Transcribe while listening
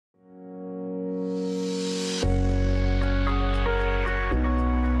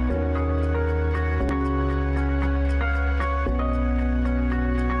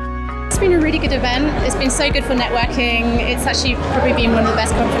good event. It's been so good for networking. It's actually probably been one of the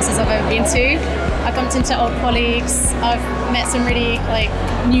best conferences I've ever been to. I've bumped into old colleagues. I've met some really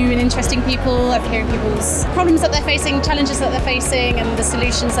new and interesting people. I've heard people's problems that they're facing, challenges that they're facing, and the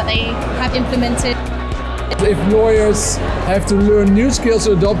solutions that they have implemented. If lawyers have to learn new skills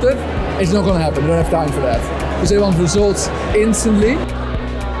to adopt it, it's not going to happen. They don't have time for that. Because they want results instantly.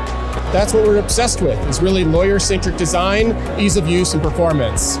 That's what we're obsessed with, is really lawyer-centric design, ease of use, and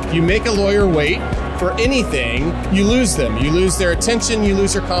performance. You make a lawyer wait for anything, you lose them. You lose their attention, you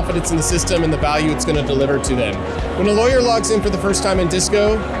lose their confidence in the system and the value it's going to deliver to them. When a lawyer logs in for the first time in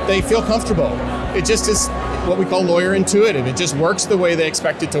Disco, they feel comfortable. It just is what we call lawyer intuitive. It just works the way they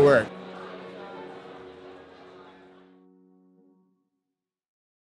expect it to work.